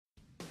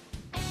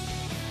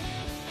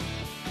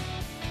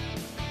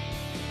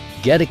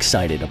Get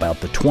excited about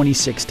the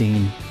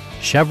 2016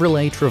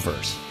 Chevrolet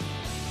Traverse.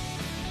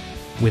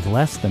 With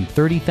less than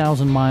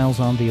 30,000 miles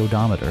on the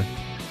odometer,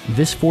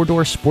 this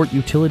four-door sport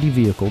utility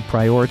vehicle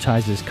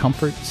prioritizes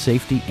comfort,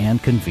 safety,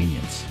 and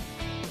convenience.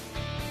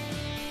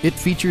 It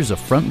features a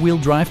front-wheel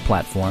drive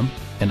platform,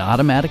 an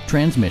automatic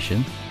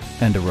transmission,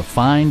 and a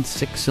refined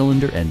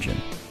six-cylinder engine.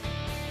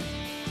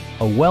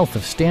 A wealth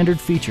of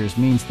standard features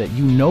means that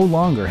you no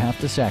longer have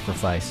to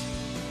sacrifice,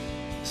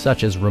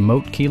 such as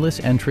remote keyless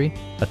entry,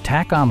 a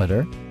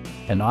tachometer,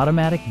 an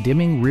automatic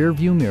dimming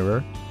rear-view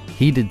mirror,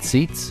 heated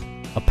seats,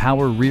 a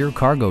power rear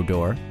cargo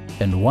door,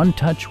 and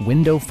one-touch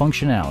window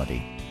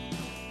functionality.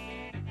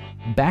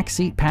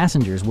 Backseat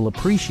passengers will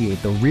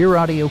appreciate the rear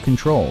audio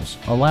controls,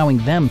 allowing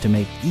them to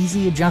make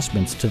easy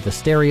adjustments to the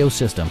stereo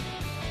system.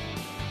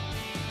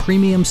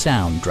 Premium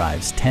sound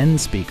drives 10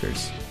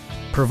 speakers,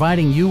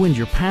 providing you and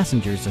your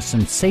passengers a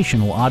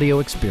sensational audio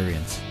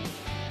experience.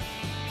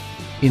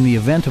 In the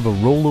event of a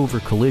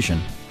rollover collision,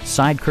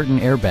 side curtain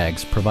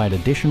airbags provide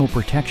additional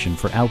protection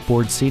for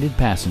outboard seated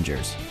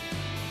passengers.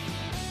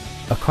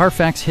 A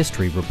Carfax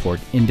history report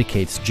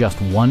indicates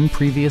just one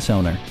previous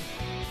owner.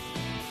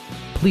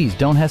 Please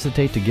don't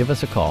hesitate to give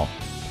us a call.